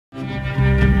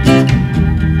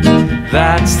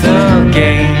That's the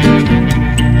game.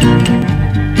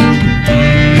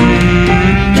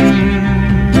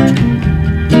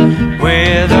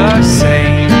 We're the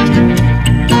same.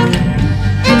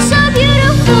 It's a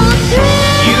beautiful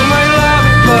thing. You might love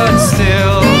it, but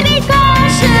still, Baby,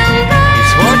 caution,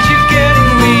 it's what you get in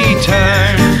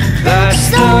return. That's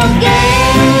the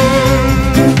game.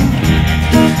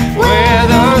 We're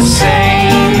the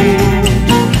same.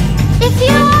 if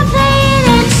you are playing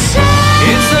it safe,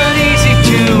 It's not easy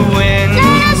to win.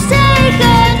 let us take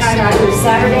a Time after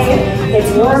Saturday,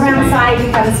 it's warm outside,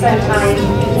 you come spend time,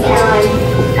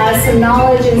 and some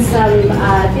knowledge and some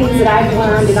things that I've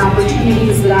learned and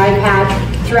opportunities that I've had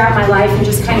throughout my life, and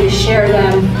just kind of share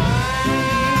them.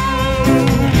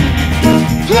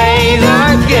 Play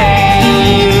the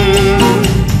game.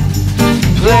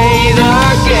 Play the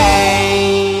game.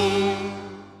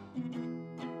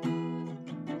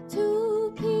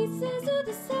 Two pieces of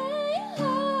the same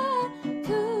heart,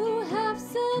 two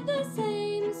halves of the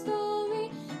same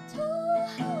story, two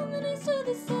harmonies to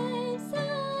the same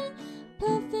song.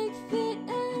 Perfect fit,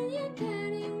 and you're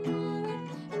getting more,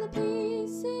 and the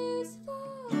pieces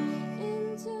fall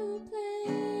into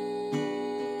place.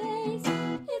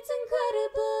 It's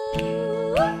incredible.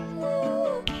 Ooh,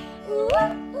 ooh, ooh, ooh,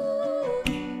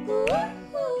 ooh,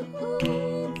 ooh,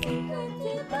 it's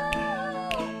incredible.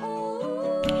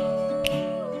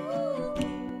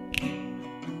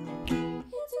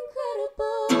 It's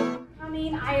incredible. I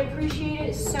mean, I appreciate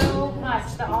it so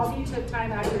much that all of you took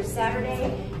time after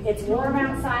Saturday. It's warm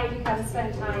outside, you come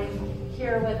spend time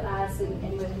here with us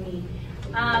and with me.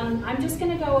 I'm just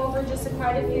going to go over just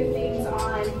quite a few things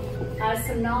on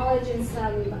some knowledge and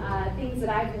some things that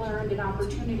I've learned and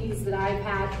opportunities that I've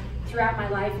had throughout my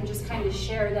life, and just kind of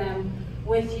share them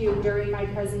with you during my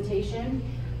presentation.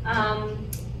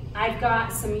 I've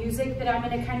got some music that I'm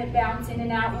going to kind of bounce in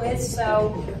and out with,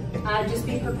 so just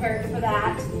be prepared for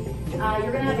that.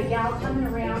 You're going to have a gal coming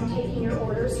around taking your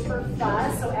orders for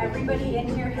Fuzz, so everybody in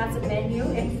here has a menu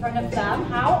in front of them.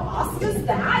 How awesome is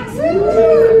that?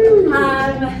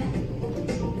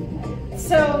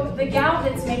 So the gal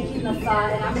that's making the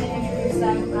Fuzz, and I'm going to introduce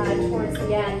them towards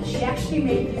the end, she actually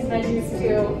made these menus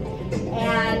too.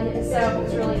 And so it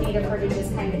was really neat of her to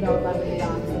just kind of go above and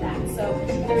beyond for that. So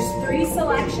there's 3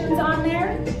 selections on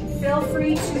there. Feel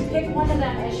free to pick one of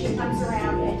them as she comes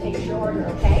around and takes your order,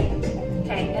 okay?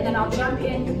 Okay, and then I'll jump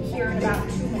in here in about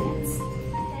 2 minutes.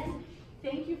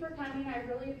 Thank you for coming, I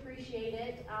really appreciate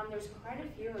it. There's quite a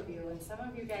few of you, and some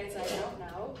of you guys I don't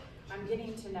know, I'm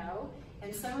getting to know,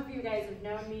 and some of you guys have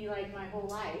known me like my whole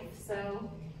life, so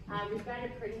we've got a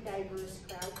pretty diverse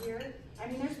crowd here. I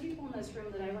mean, there's people in this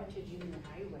room that I went to junior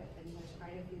high with, and there's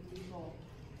quite a few people.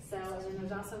 So, and then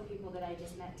there's also people that I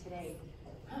just met today,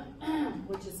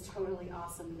 which is totally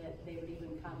awesome that they would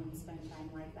even come and spend time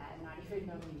like that and not even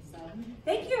know me. So,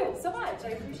 thank you so much. I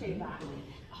appreciate that.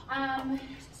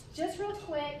 Just real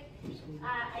quick,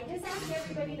 I just asked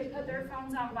everybody to put their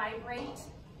phones on vibrate.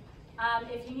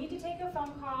 If you need to take a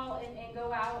phone call and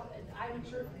go out, I'm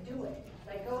sure do it.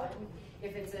 Like go.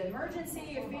 If it's an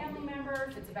emergency, a family member,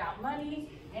 if it's about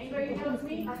money, anybody who knows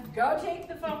me, go take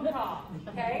the phone call,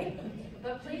 okay?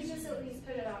 But please just at least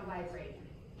put it on vibrate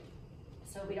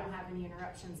so we don't have any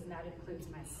interruptions, and that includes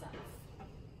myself.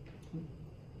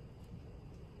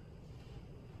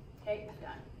 Okay,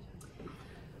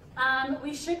 done.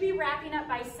 We should be wrapping up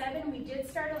by 7. We did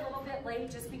start a little bit late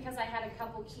just because I had a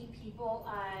couple key people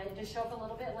to show up a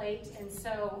little bit late, and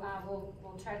so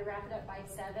we'll try to wrap it up by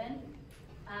 7.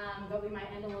 But we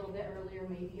might end a little bit earlier,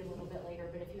 maybe a little bit later,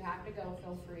 but if you have to go,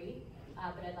 feel free.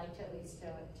 But I'd like to at least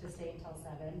to stay until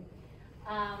 7.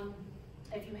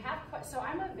 If you have questions, so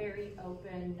I'm a very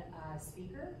open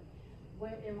speaker.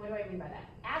 And what do I mean by that?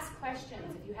 Ask questions.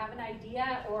 If you have an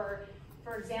idea, or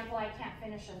for example, I can't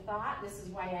finish a thought, this is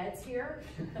why Ed's here.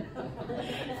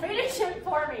 Finish it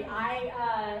for me.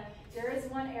 There is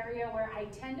one area where I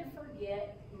tend to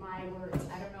forget my words.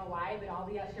 I don't know why, but I'll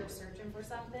be out here searching for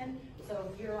something. So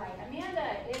if you're like,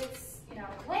 Amanda, it's,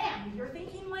 lamb, you're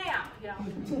thinking lamb,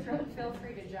 feel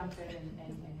free to jump in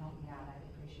and help me out. I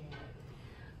appreciate it.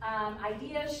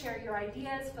 Ideas, share your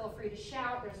ideas. Feel free to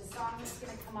shout. There's a song that's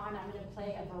going to come on. I'm going to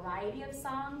play a variety of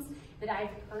songs that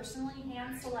I've personally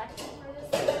hand selected for this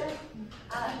event.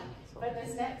 But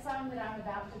this next song that I'm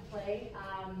about to play,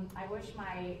 I wish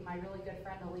my really good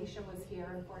friend Alicia was here.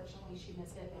 Unfortunately, she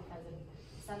missed it because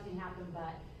something happened,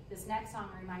 but this next song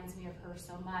reminds me of her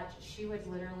so much. She would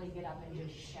literally get up and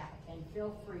just shout, and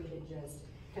feel free to just,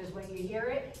 because when you hear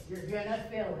it, you're gonna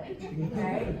feel it,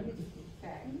 okay?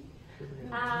 Okay.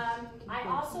 I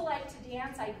also like to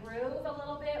dance. I groove a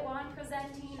little bit while I'm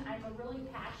presenting. I'm a really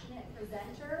passionate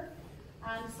presenter.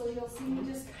 So you'll see me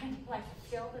just kind of like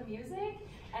kill the music,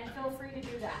 and feel free to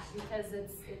do that because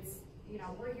it's you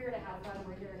know, we're here to have fun,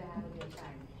 we're here to have a good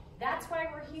time. That's why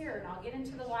we're here, and I'll get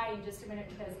into the why in just a minute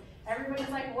because everybody's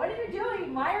like, what are you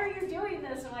doing? Why are you doing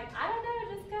this? I'm like, I don't know,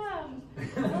 just come.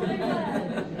 Oh my God.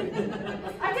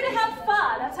 I'm gonna have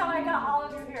fun. That's how I got all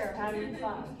of you here, having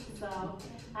fun. So,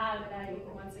 and I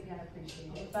once again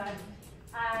appreciate it. But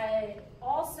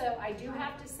also, I do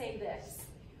have to say this.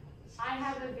 I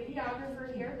have a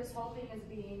videographer here. This whole thing is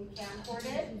being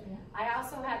camcorded. I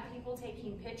also have people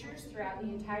taking pictures throughout the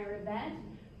entire event.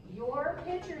 Your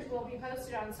pictures will be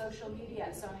posted on social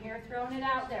media, so I'm here throwing it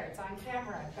out there. It's on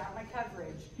camera. I've got my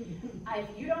coverage.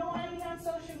 If you don't want to be on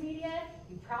social media,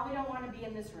 you probably don't want to be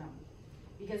in this room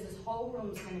because this whole room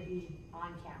is going to be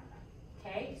on camera.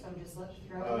 Okay? So I'm just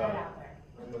throwing that out there.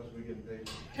 How much we get paid?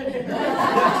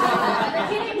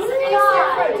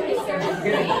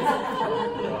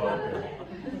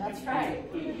 That's right.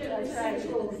 That's right.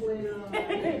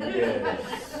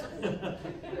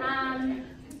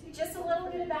 Just a little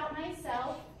bit about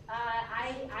myself.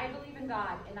 I believe in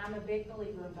God, and I'm a big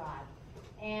believer in God.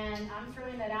 And I'm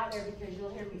throwing that out there because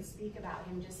you'll hear me speak about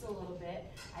him just a little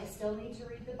bit. I still need to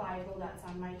read the Bible. That's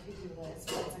on my to-do list.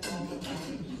 That's a goal of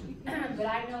mine. But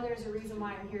I know there's a reason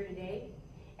why I'm here today.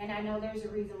 And I know there's a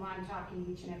reason why I'm talking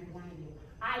to each and every one of you.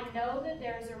 I know that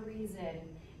there's a reason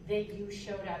that you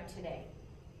showed up today.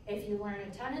 If you learn a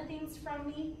ton of things from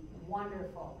me,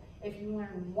 wonderful. If you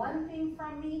learn one thing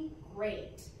from me,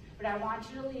 great. But I want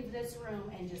you to leave this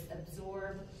room and just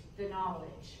absorb the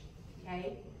knowledge,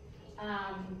 okay?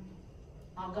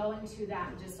 I'll go into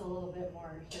that just a little bit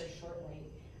more here shortly.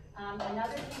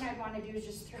 Another thing I want to do is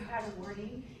just throw out a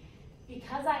warning.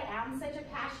 Because I am such a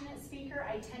passionate speaker,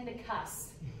 I tend to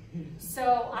cuss.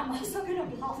 So I'm also going to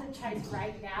apologize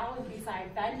right now in case I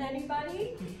offend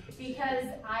anybody, because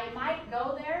I might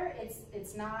go there.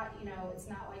 It's not, you know, it's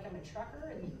not like I'm a trucker,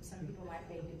 and some people might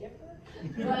beg to differ,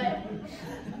 but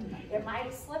it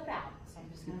might slip out. So I'm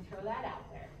just going to throw that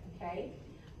out there, okay?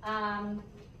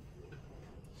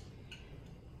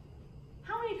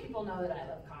 How many people know that I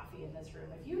love coffee in this room?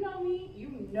 If you know me,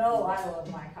 you know I love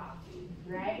my coffee,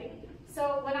 right?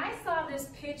 So when I saw this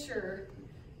picture,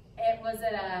 it was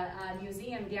at a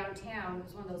museum downtown. It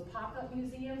was one of those pop-up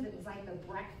museums. It was like the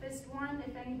breakfast one,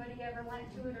 if anybody ever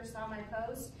went to it or saw my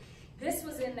post. This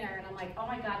was in there, and I'm like, oh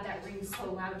my God, that rings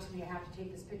so loud to me. I have to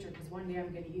take this picture because one day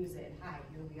I'm going to use it. Hi,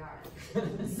 here we are.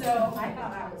 So I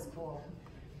thought that was cool.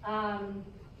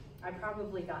 I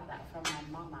probably got that from my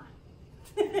mama.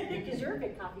 Because you're a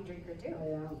big coffee drinker too. I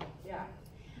am. Yeah.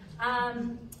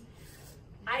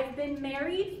 I've been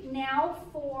married now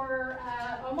for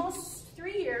almost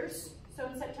 3 years. So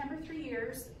in September, 3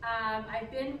 years. I've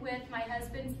been with my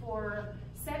husband for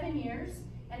 7 years,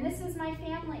 and this is my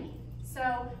family.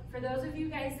 So for those of you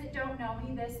guys that don't know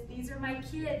me, these are my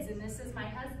kids, and this is my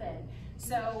husband.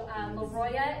 So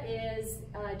LaRoya is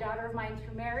a daughter of mine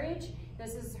through marriage.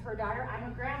 This is her daughter.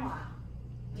 I'm a grandma.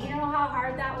 You know how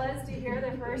hard that was to hear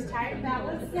the first time that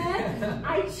was said?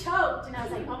 I choked, and I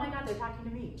was like, oh my God, they're talking to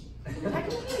me. They're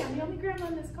talking to me. I'm the only grandma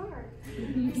in this car.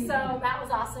 So that was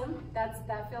awesome.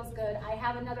 That feels good. I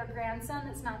have another grandson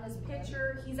that's not in this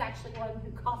picture. He's actually one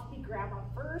who called me grandma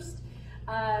first.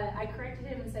 I corrected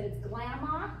him and said it's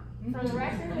glamma. For the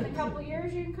record, in a couple of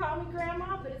years you can call me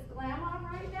grandma, but it's glamma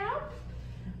right now.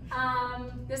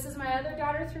 This is my other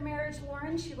daughter through marriage,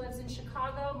 Lauren. She lives in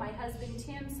Chicago. My husband,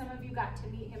 Tim, some of you got to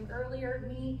meet him earlier.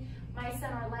 My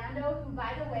son, Orlando, who,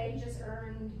 by the way, just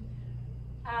earned,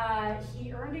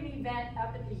 he earned an event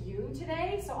up at the U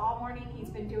today. So all morning he's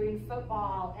been doing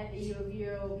football at the U of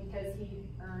U because he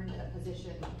earned a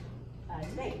position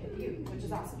today at the U, which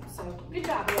is awesome. So good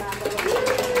job, Orlando.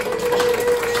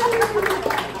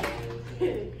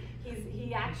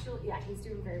 He's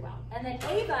doing very well. And then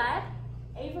Ava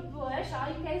Bush, all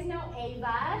you guys know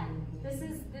Ava. This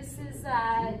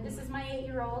is my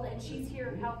 8-year-old, and she's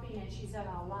here helping, and she's done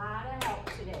a lot of help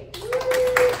today.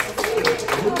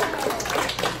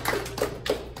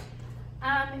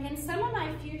 In some of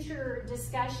my future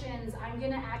discussions, I'm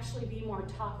going to actually be more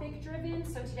topic driven.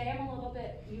 So today I'm a little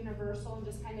bit universal and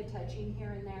just kind of touching here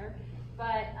and there,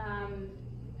 but I'm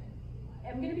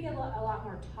going to be a lot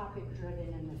more topic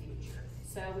driven in the future.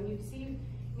 So when you see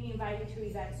me invited to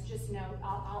events, just note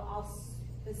I'll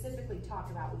specifically talk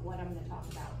about what I'm going to talk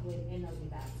about in those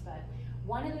events. But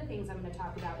one of the things I'm going to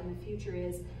talk about in the future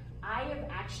is I have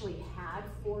actually had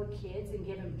 4 kids and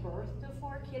given birth to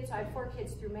 4 kids. So I have 4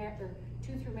 kids through marriage,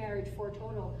 2 through marriage, 4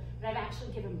 total. But I've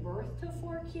actually given birth to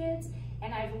 4 kids,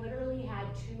 and I've literally had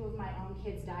 2 of my own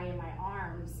kids die in my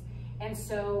arms. And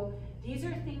so these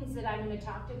are things that I'm going to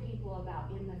talk to people about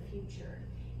in the future.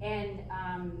 and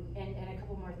a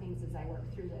couple more things as I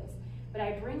work through this. But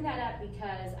I bring that up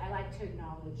because I like to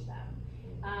acknowledge them.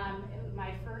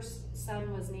 My first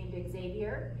son was named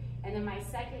Xavier, and then my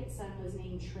second son was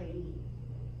named Trey.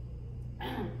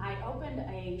 I opened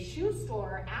a shoe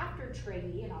store after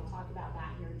Trey, and I'll talk about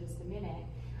that here in just a minute,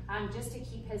 just to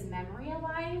keep his memory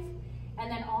alive. And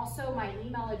then also my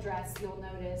email address, you'll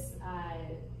notice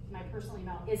my personal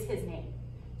email is his name.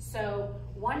 So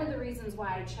one of the reasons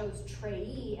why I chose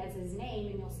Trey as his name,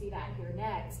 and you'll see that here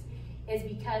next, is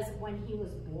because when he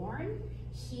was born,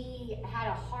 he had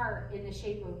a heart in the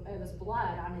shape of, it was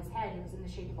blood on his head, and it was in the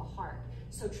shape of a heart.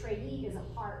 So Trey is a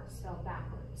heart spelled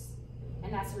backwards.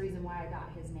 And that's the reason why I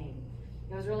got his name.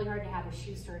 It was really hard to have a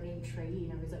shoe store named Trey,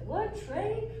 and everybody's like, what,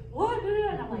 Trey? What?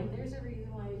 And I'm like, there's a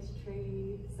reason why it's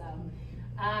Trey. So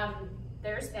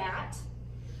there's that.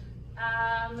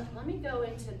 Let me go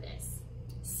into this.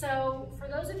 So for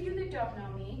those of you that don't know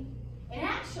me, and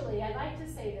actually I'd like to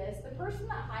say this, the person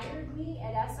that hired me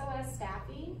at SOS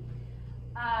Staffing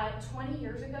 20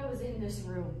 years ago was in this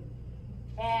room.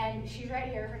 And she's right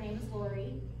here, her name is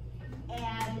Lori.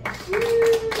 And thank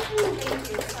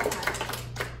you so much.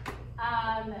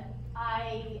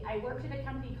 I worked at a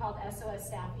company called SOS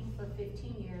Staffing for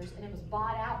 15 years, and it was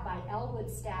bought out by Elwood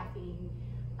Staffing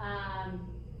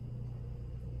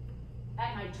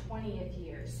at my 20th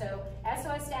year. So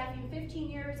SOS Staffing 15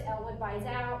 years, Elwood buys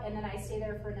out, and then I stay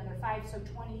there for another 5, so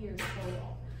 20 years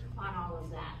total on all of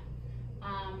that.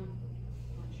 I'm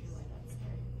not sure why that's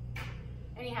there.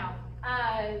 Anyhow,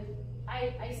 I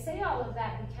say all of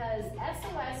that because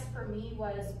SOS for me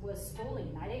was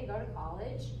schooling. I didn't go to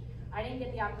college. I didn't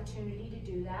get the opportunity to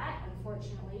do that,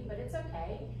 unfortunately, but it's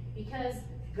okay because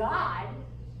God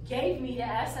gave me to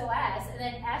SOS, and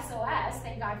then SOS,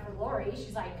 thank God for Lori,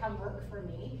 she's like, come work for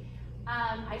me.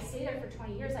 I stayed there for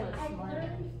 20 years. I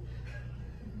learned,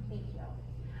 thank you.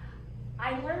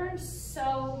 I learned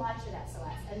so much at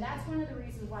SOS, and that's one of the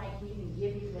reasons why I can even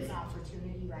give you this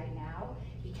opportunity right now,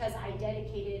 because I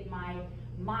dedicated my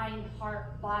mind,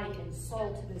 heart, body, and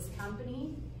soul to this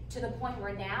company to the point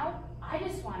where now I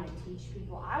just want to teach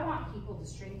people. I want people to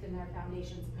strengthen their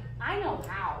foundations. I know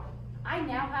how. I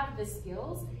now have the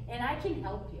skills, and I can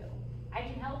help you. I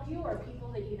can help you, or people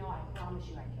that you know, I promise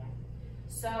you I can.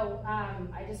 So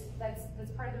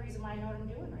that's part of the reason why I know what I'm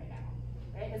doing right now,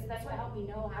 right? That's what helped me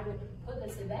know how to put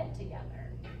this event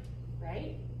together,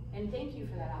 right? And thank you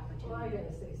for that opportunity. Well, I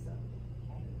gotta say something.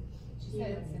 Okay. She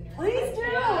said it's in your Please do.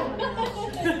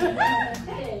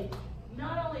 Hey,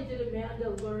 not only did Amanda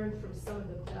learn from some of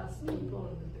the best people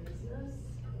in the business,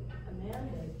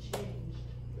 Amanda changed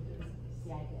the business.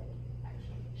 Yeah, I did,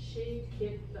 actually. She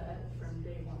kicked butt from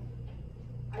day one.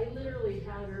 I literally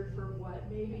had her for what,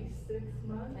 maybe 6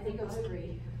 months? I think it was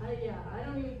 3. Yeah, I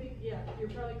don't even think, yeah, you're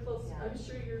probably close. Yeah. I'm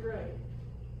sure you're right.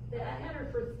 I had her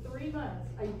for 3 months.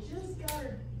 I just got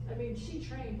her, I mean, she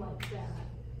trained like that.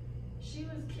 She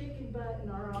was kicking butt in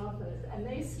our office, and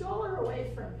they stole her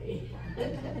away from me.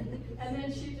 And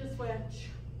then she just went,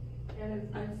 and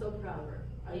I'm so proud of her.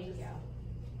 Thank you.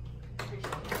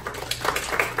 Appreciate it.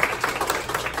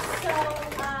 So,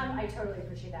 I totally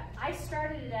appreciate that. I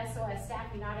started at SOS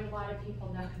Staffing. Not a lot of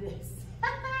people know this.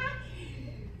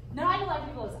 Not a lot of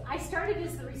people know this. I started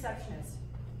as the receptionist.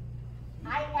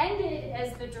 I ended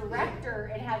as the director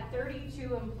and had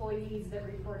 32 employees that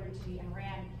reported to me and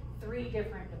ran 3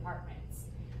 different departments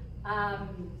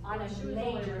on a She was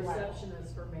only major a level.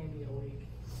 receptionist for maybe a week.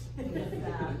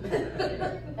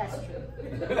 That's true.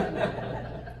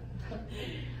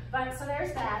 But so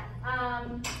there's that.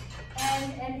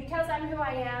 And because I'm who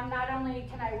I am, not only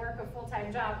can I work a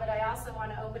full-time job, but I also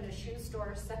want to open a shoe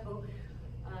store. So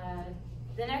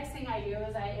the next thing I do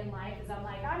in life is I'm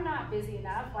like, I'm not busy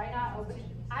enough. Why not open?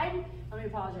 Let me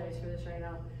apologize for this right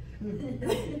now.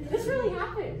 This really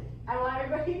happened. I want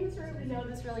everybody in this room to know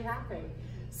this really happened.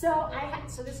 So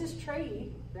so this is Trey,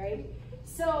 right?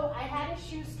 So I had a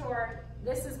shoe store.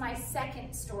 This is my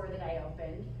second store that I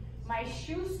opened. My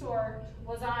shoe store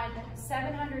was on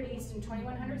 700 East and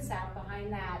 2100 South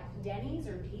behind that Denny's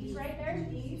or D's right there,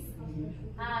 D's.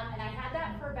 And I had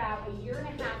that for about 1.5 years,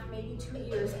 maybe 2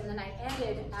 years, and then I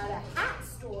ended at a hat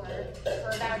store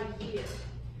for about a year.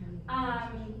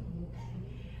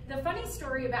 The funny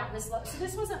story about this logo, so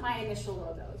this wasn't my initial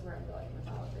logo is where I'm going with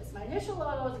all of this. My initial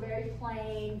logo was very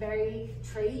plain, very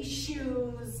Trey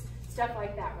shoes, stuff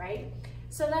like that, right?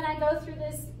 So then I go through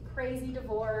this crazy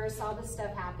divorce, all this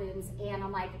stuff happens, and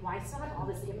I'm like, well, I still have all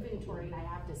this inventory and I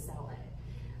have to sell it.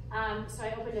 So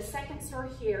I opened a second store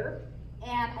here,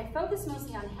 and I focused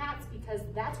mostly on hats because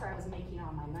that's where I was making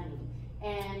all my money.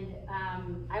 And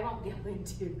I won't go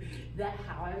into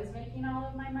how I was making all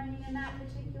of my money in that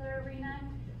particular arena,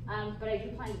 But I do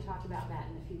plan to talk about that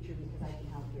in the future because I can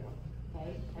help you,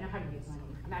 okay? I know how to make money.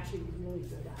 I'm actually really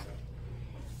good at it.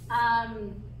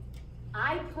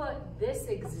 I put this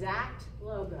exact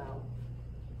logo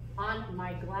on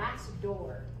my glass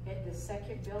door at the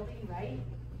second building, right?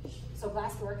 So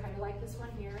glass door, kind of like this one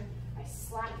here. I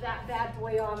slapped that bad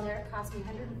boy on there. It cost me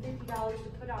 $150 to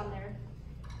put on there.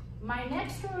 My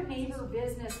next door neighbor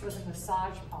business was a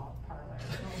massage parlor.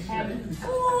 And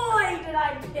boy, did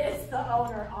I piss the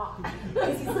owner off.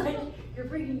 Because he's like, you're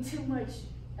bringing too much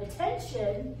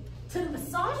attention to the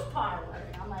massage parlor.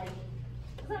 And I'm like,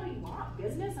 is that what you want,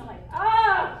 business? I'm like,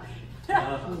 oh,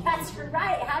 that's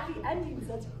right, happy endings,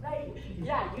 that's right.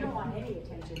 Yeah, you don't want any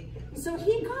attention. So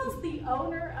he calls the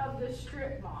owner of the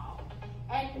strip mall.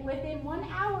 And within 1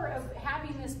 hour of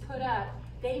having this put up,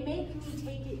 they make me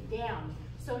take it down.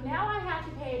 So now I have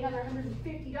to pay another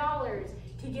 $150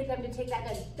 to get them to take that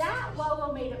down. That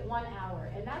logo made it 1 hour.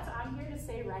 And that's, I'm here to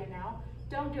say right now,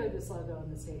 don't do this logo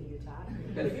in the state of Utah.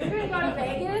 If you're gonna go to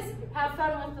Vegas, have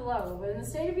fun with the logo. But in the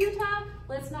state of Utah,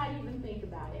 let's not even think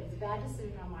about it. It was a bad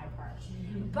decision on my part.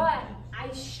 But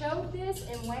I showed this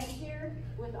and went here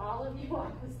with all of you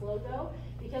on this logo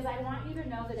because I want you to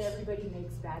know that everybody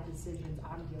makes bad decisions.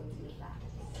 I'm guilty of that.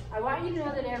 I want you to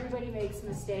know that everybody makes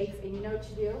mistakes, and you know what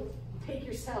you do? Pick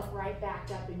yourself right back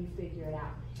up and you figure it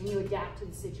out. And you adapt to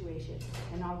the situation.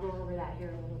 And I'll go over that here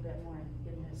a little bit more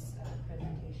in this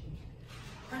presentation.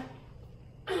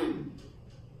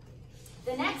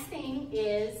 The next thing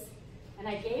is, and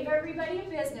I gave everybody a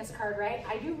business card, right?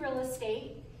 I do real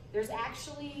estate. There's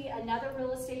actually another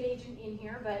real estate agent in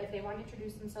here, but if they want to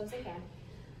introduce themselves, they can.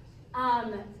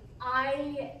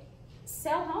 I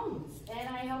sell homes, and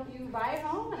I help you buy a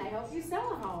home, and I help you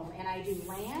sell a home, and I do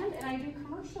land, and I do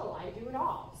commercial. I do it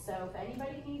all. So if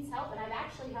anybody needs help, and I've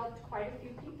actually helped quite a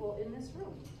few people in this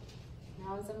room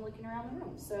now as I'm looking around the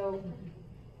room. So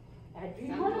I'd be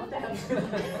one of them.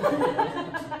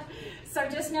 So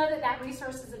just know that that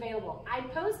resource is available. I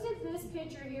posted this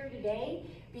picture here today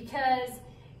because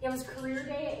it was career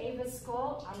day at Ava's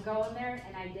school. I'm going there,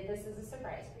 and I did this as a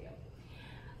surprise for you.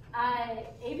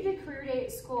 Ava did career day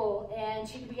at school, and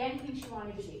she could be anything she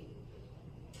wanted to be.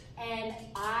 And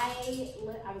I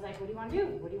was like, what do you want to do?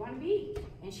 What do you want to be?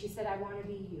 And she said, I want to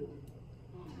be you.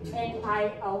 And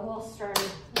I almost started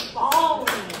bawling.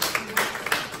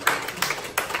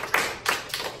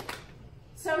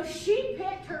 So she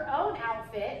picked her own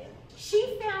outfit.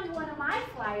 She found one of my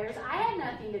flyers. I had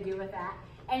nothing to do with that.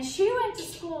 And she went to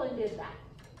school and did that.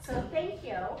 So thank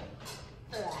you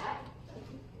for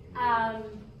that.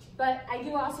 But I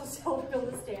do also sell real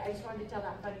estate. I just wanted to tell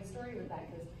that funny story with that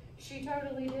because she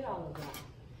totally did all of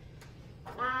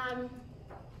that.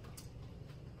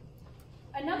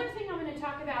 Another thing I'm going to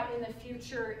talk about in the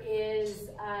future is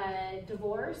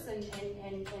divorce, and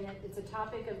it's a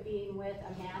topic of being with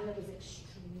a man that was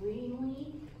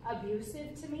extremely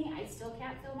abusive to me. I still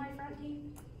can't feel my front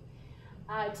teeth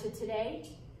to today.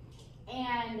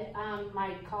 And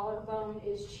my collarbone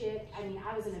is chipped. I mean,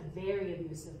 I was in a very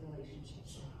abusive relationship.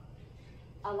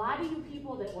 A lot of you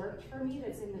people that worked for me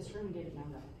that's in this room didn't know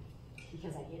that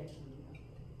because I hid it from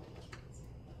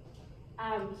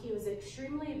you. He was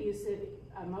extremely abusive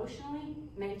emotionally,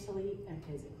 mentally, and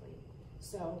physically.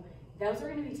 So those are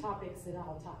going to be topics that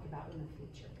I'll talk about in the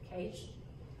future, okay?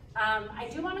 I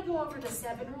do want to go over the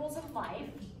 7 rules of life.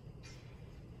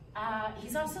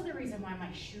 He's also the reason why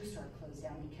my shoe store closed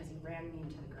down because he ran me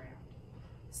into the ground.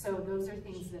 So those are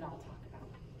things that I'll talk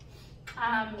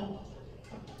about.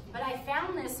 But I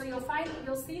found this, so you'll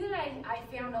see that I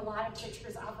found a lot of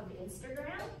pictures off of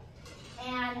Instagram.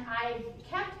 And I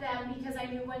kept them because I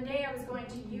knew one day I was going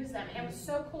to use them. And it was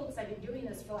so cool because I've been doing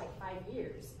this for like 5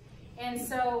 years. And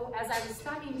so as I was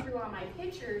thumbing through all my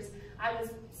pictures, I was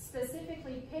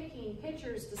specifically picking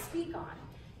pictures to speak on.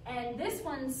 And this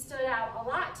one stood out a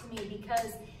lot to me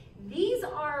because these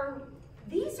are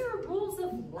rules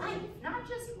of life, not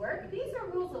just work. These are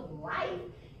rules of life.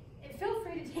 And feel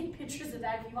free to take pictures of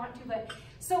that if you want to. But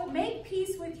so make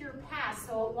peace with your past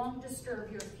so it won't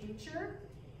disturb your future.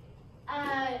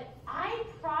 I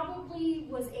probably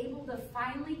was able to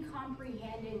finally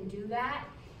comprehend and do that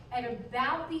at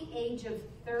about the age of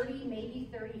 30, maybe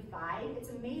 35. It's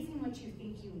amazing what you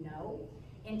think you know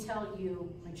until you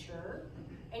mature,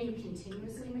 and you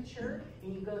continuously mature,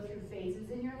 and you go through phases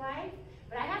in your life.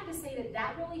 But I have to say that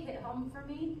that really hit home for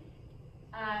me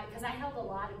because I held a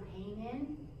lot of pain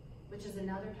in, which is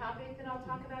another topic that I'll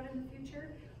talk about in the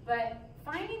future. But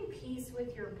finding peace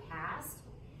with your past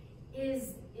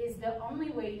is the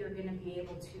only way you're going to be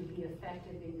able to be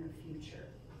effective in your future.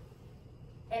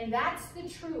 And that's the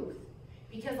truth.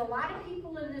 Because a lot of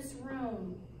people in this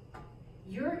room,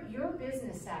 You're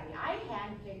business savvy. I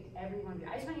handpicked everyone.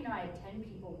 I just want you to know I had 10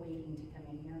 people waiting to come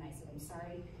in here, and I said, I'm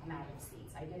sorry, I'm out of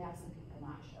seats. I did have some people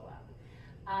not show up.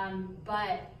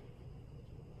 But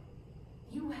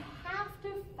you have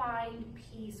to find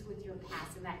peace with your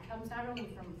past, and that comes not only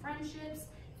from friendships,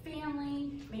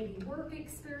 family, maybe work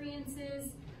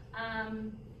experiences.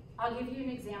 I'll give you an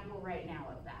example right now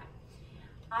of that.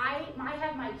 I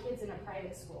have my kids in a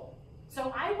private school.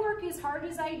 So I work as hard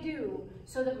as I do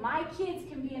so that my kids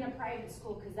can be in a private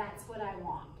school because that's what I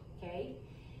want, okay?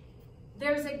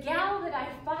 There's a gal that I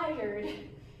fired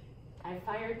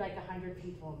like 100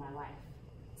 people in my life.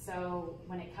 So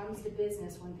when it comes to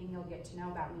business, one thing you'll get to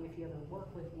know about me if you ever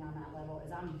work with me on that level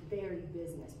is I'm very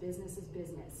business. Business is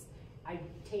business. I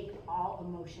take all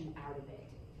emotion out of it.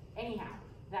 Anyhow,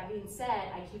 that being said,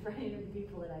 I keep running into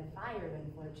people that I fired,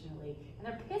 unfortunately, and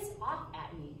they're pissed off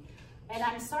at me. And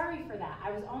I'm sorry for that.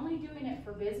 I was only doing it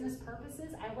for business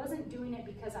purposes. I wasn't doing it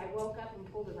because I woke up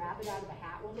and pulled a rabbit out of the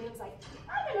hat one day. It was like,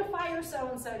 I'm gonna fire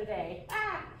so-and-so today.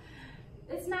 Ah,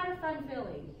 it's not a fun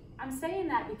feeling. I'm saying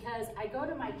that because I go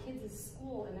to my kids'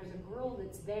 school and there's a girl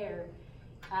that's there.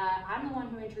 I'm the one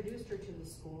who introduced her to the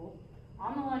school.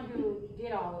 I'm the one who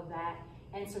did all of that.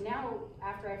 And so now,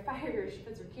 after I fired her, she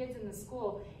puts her kids in the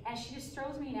school and she just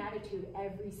throws me an attitude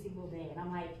every single day. And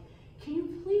I'm like, can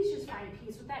you please just find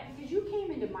peace with that? Because you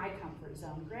came into my comfort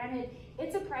zone. Granted,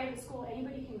 it's a private school,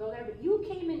 anybody can go there, but you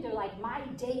came into like my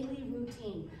daily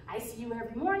routine. I see you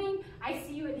every morning, I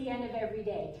see you at the end of every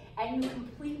day. And you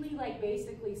completely like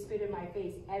basically spit in my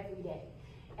face every day.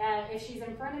 If she's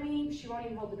in front of me, she won't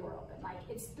even hold the door open. Like,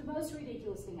 it's the most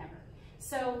ridiculous thing ever.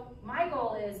 So my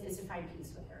goal is to find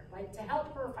peace with her, like to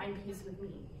help her find peace with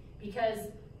me. Because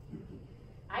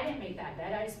I didn't make that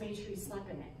bed, I just made sure you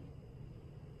slept in it.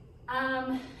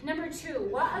 Number 2,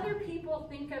 what other people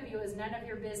think of you is none of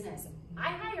your business. I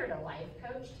hired a life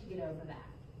coach to get over that.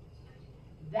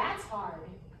 That's hard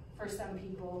for some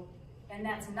people, and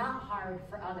that's not hard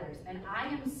for others. And I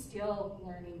am still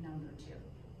learning number 2,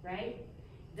 right?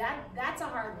 That's a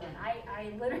hard one.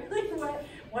 I literally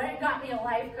went and got me a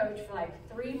life coach for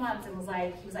like 3 months and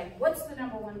he was like, what's the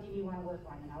number 1 thing you want to work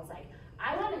on? And I was like,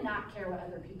 I want to not care what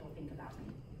other people think about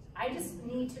me. I just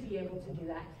need to be able to do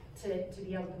that. To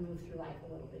be able to move through life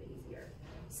a little bit easier.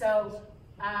 So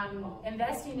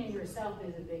investing in yourself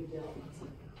is a big deal,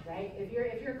 right?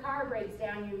 If your car breaks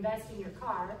down, you invest in your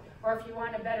car, or if you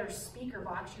want a better speaker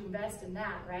box, you invest in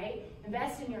that, right?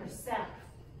 Invest in yourself.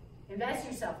 Invest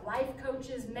in yourself. Life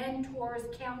coaches, mentors,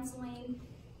 counseling,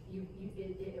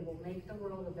 it will make the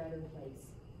world a better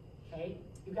place, okay?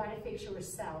 You've got to fix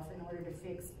yourself in order to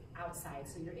fix outside.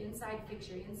 So your inside, fix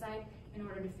your inside in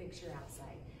order to fix your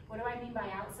outside. What do I mean by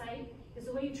outside? Is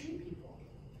the way you treat people.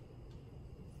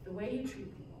 The way you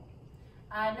treat people.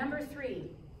 Number 3,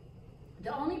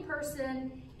 the only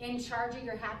person in charge of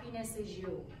your happiness is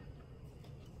you.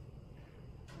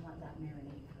 I'll let that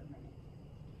marinate for a minute.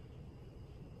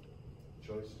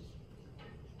 Choices.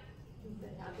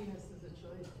 That happiness is a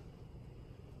choice.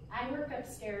 I work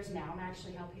upstairs now. I'm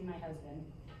actually helping my husband.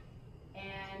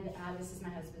 And this is my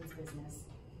husband's business.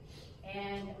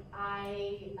 And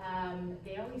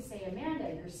they always say,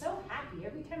 Amanda, you're so happy.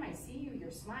 Every time I see you,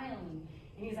 you're smiling.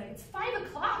 And he's like, it's 5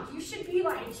 o'clock. You should be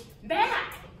like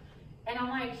mad. And I'm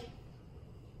like,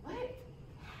 what?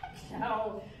 Heck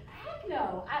no. Heck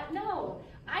no. No.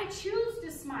 I choose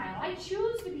to smile. I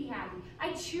choose to be happy.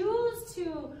 I choose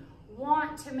to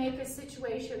want to make a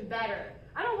situation better.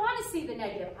 I don't want to see the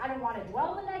negative. I don't want to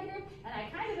dwell on the negative, and I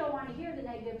kind of don't want to hear the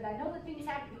negative, but I know that things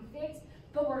have to be fixed,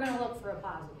 but we're going to look for a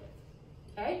positive.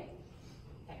 Okay?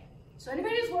 Okay. So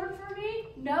anybody who's worked for me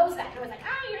knows that. They're like,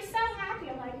 oh, you're so happy.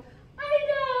 I'm like, I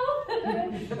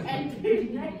know.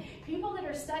 And people that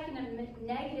are stuck in a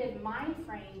negative mind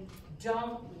frame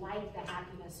don't like the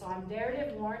happiness. So I'm there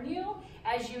to warn you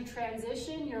as you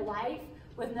transition your life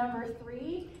with number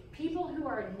 3. People who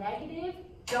are negative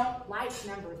don't like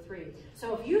number 3.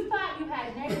 So if you thought you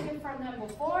had negative from them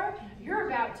before, you're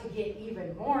about to get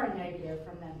even more negative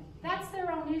from them. That's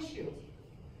their own issue.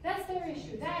 That's their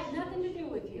issue. That has nothing to do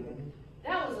with you.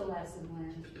 That was a lesson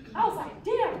learned. I was like,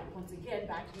 damn. Once again,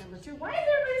 back to number 2. Why is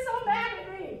everybody so mad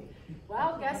at me?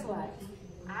 Well, guess what?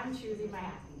 I'm choosing my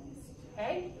happiness.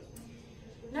 Okay?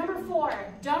 Number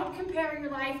 4, don't compare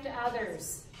your life to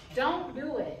others. Don't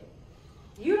do it.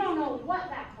 You don't know what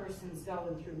that person's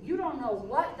going through. You don't know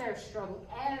what their struggle.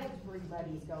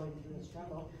 Everybody's going through a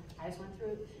struggle. I just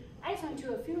went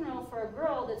to a funeral for a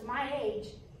girl that's my age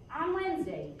on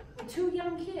Wednesday with 2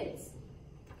 young kids.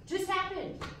 Just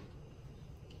happened.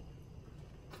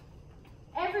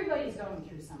 Everybody's going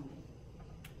through something.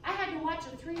 I had to watch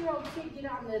a 3-year-old kid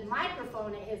get on the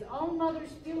microphone at his own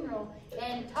mother's funeral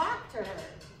and talk to her.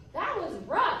 That was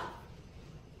rough.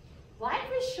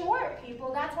 Life is short,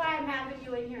 people. That's why I'm having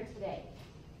you in here today.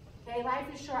 Okay, life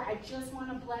is short. I just want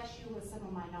to bless you with some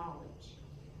of my knowledge.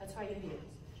 That's why you're here.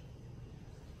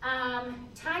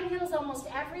 Time heals almost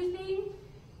everything.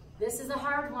 This is a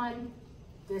hard one.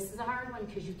 This is a hard one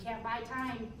because you can't buy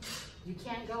time. You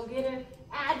can't go get an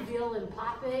Advil and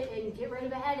pop it and get rid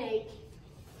of a headache,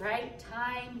 right?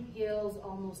 Time heals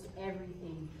almost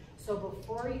everything. So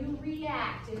before you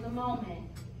react in the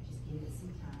moment, just give it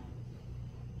some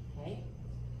time, okay?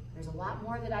 There's a lot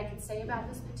more that I could say about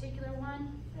this particular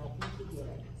one, but I think you get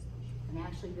it. And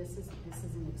actually, this is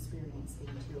an experience thing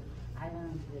too. I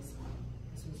learned this one.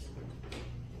 This was good.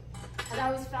 And I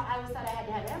always thought I had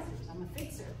to have answers. I'm a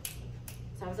fixer.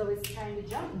 So I was always trying to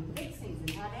jump and fix things and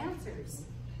have answers.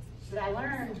 But I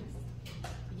learned,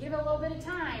 you give it a little bit of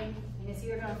time, and it's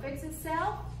either going to fix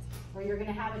itself, or you're going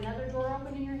to have another door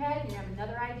open in your head, and you have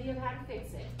another idea of how to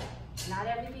fix it. Not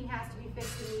everything has to be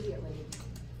fixed immediately.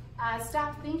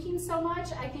 Stop thinking so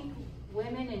much. I think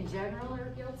women in general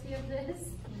are guilty of this.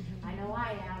 I know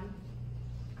I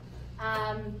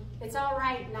am. It's all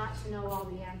right not to know all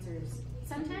the answers.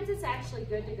 Sometimes it's actually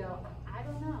good to go, I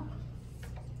don't know.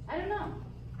 I don't know.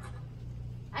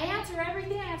 I answer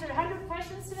everything. I answered 100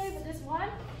 questions today, but this one,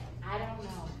 I don't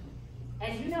know.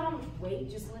 And you know how much weight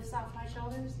just lifts off my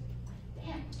shoulders?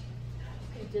 Damn,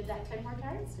 I did that 10 more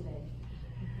times today.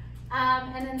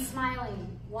 And then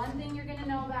smiling. One thing you're gonna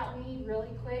know about me really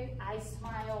quick, I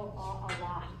smile a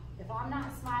lot. If I'm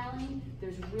not smiling,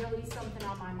 there's really something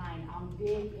on my mind. I'm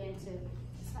big into,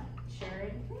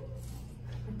 Sharon.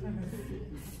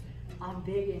 I'm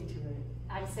big into it.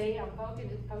 I say I'm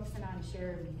focusing on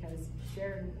Sharon because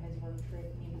Sharon has worked for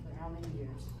me for how many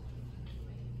years?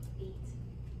 8.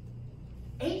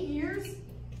 8 years?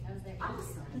 I was there.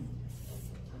 Awesome.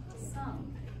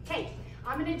 Awesome. Okay,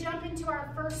 I'm going to jump into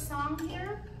our first song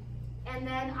here, and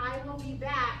then I will be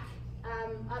back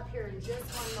up here in just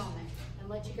one moment and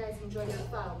let you guys enjoy your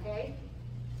flow, okay?